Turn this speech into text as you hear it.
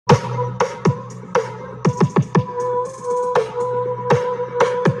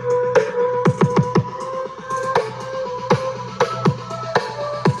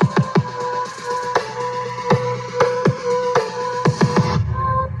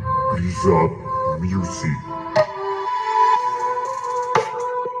Resort Music.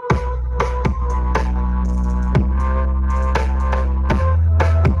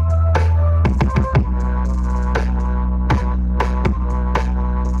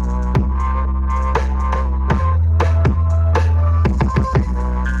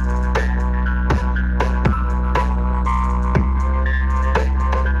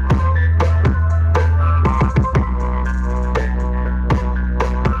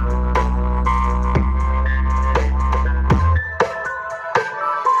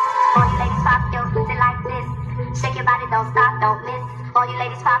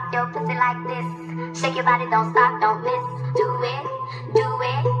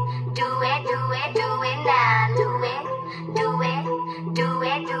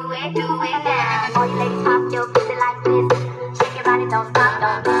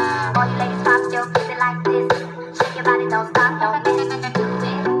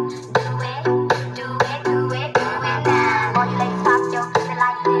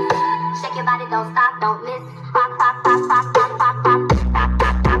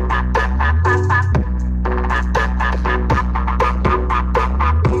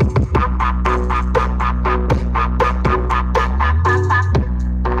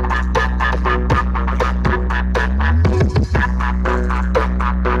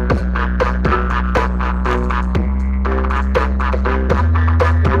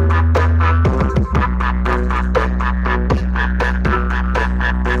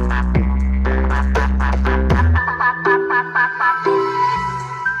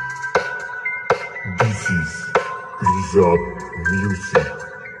 Resort Music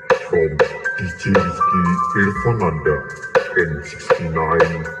from DJ Rizky Irfananda and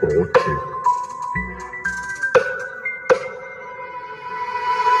 69 Project.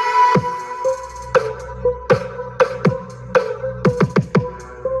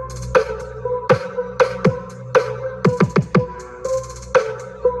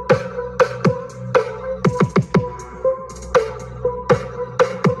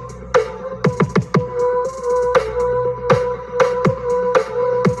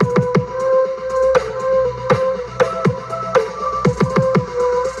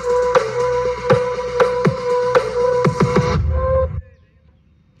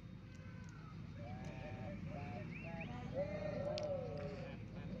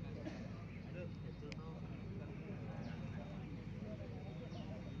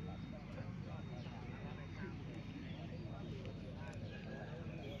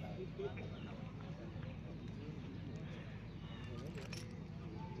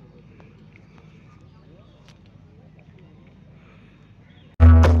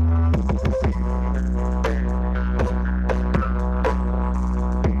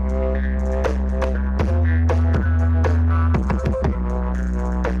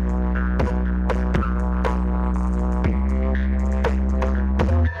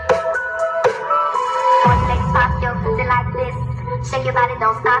 Shake your body,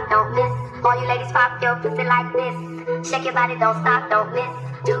 don't stop, don't miss. All you ladies pop your pussy like this. Shake your body, don't stop, don't miss.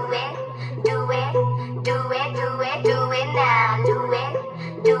 Do it, do it, do it, do it, do it now. Do it,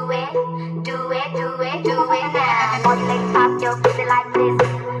 do it, do it, do it, do it now. All you ladies pop your pussy like this.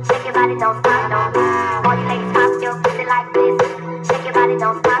 Shake your body, don't stop, don't miss. All you ladies pop your pussy like this. Shake your body,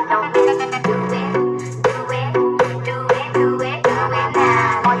 don't stop, don't miss. Do it, do it, do it, do it, do it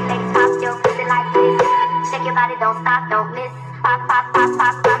now. All you ladies pop your pussy like this. Shake your body, don't stop, don't miss. Pop, pop, pop,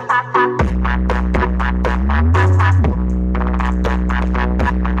 pop, pop, pop, pop.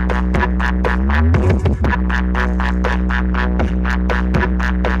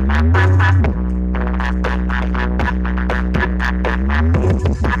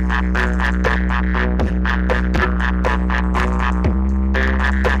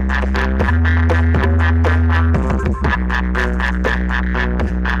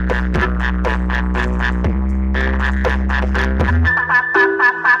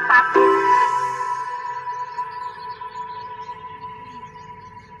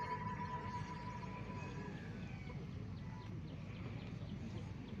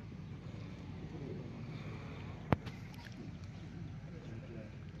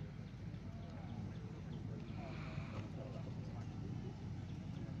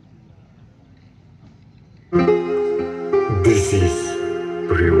 This is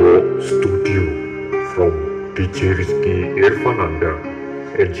Brewog Studio from DJ Rizky Irfananda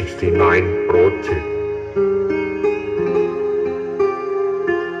and 69 Project.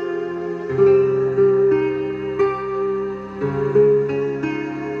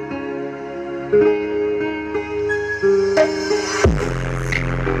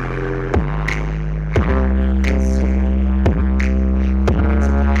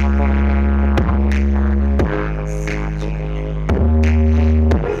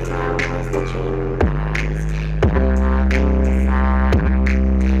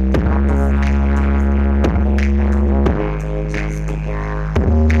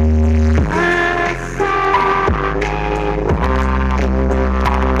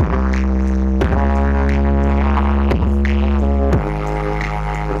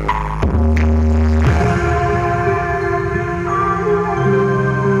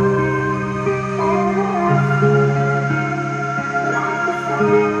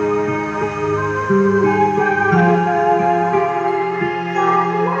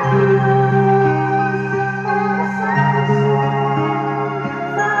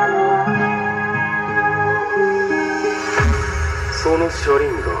 車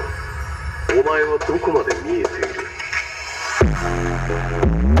輪がお前はどこまで見えている。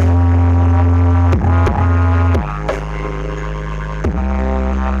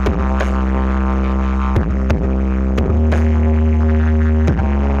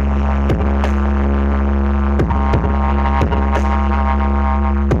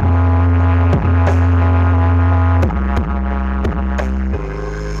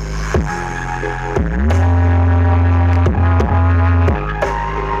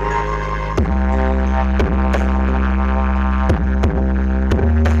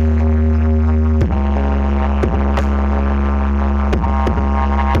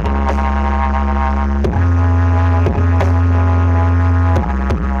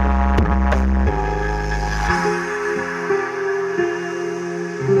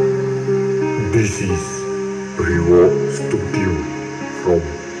This is Brewog Studio from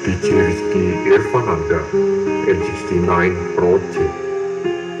DJ Rizky Irfananda N69 Project.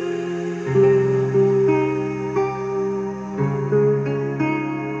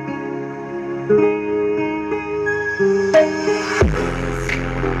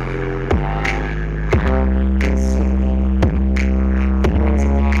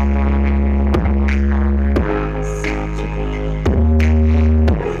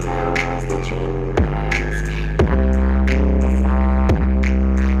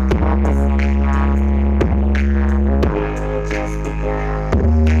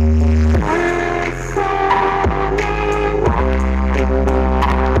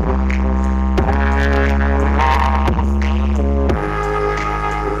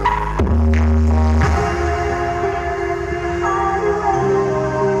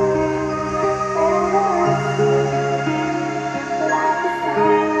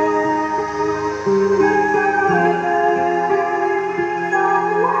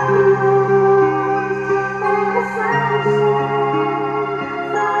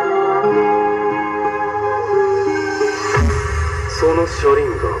その車輪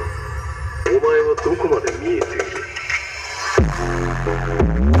がお前はどこまで見えている。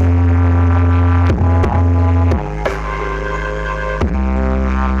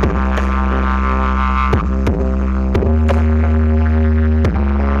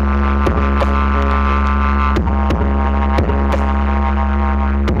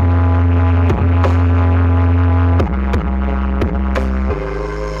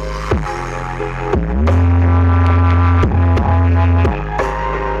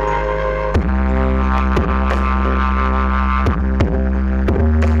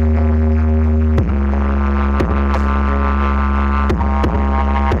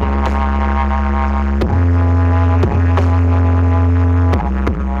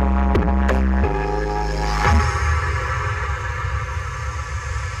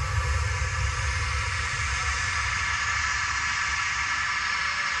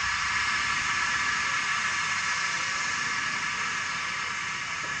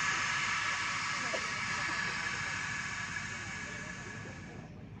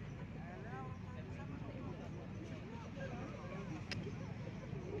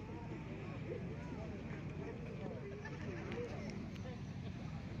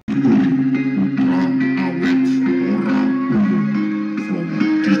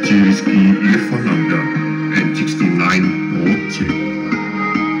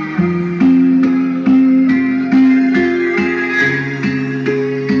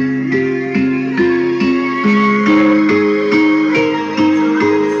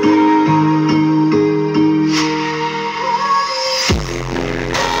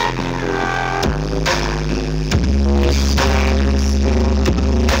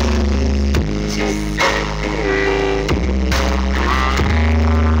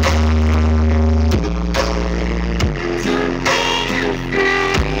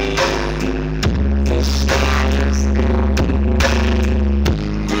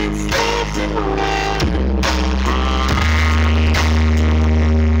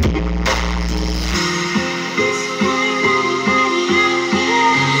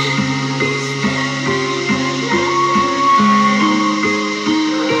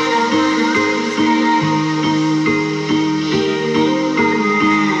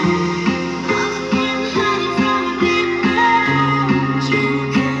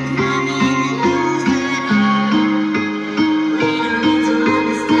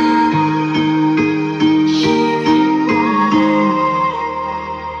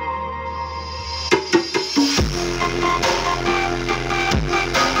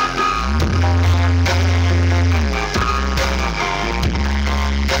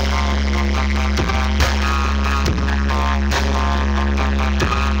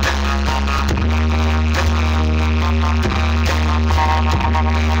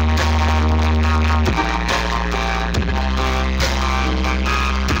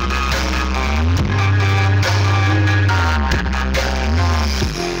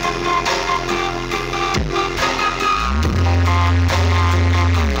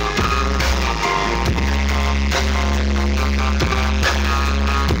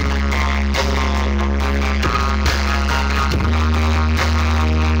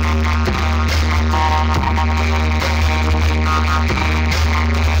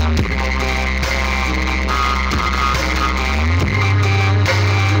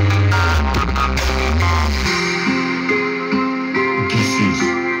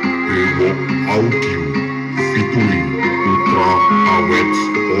Brewog Audio featuring Putra Awet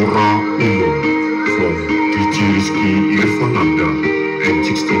Ora Uno.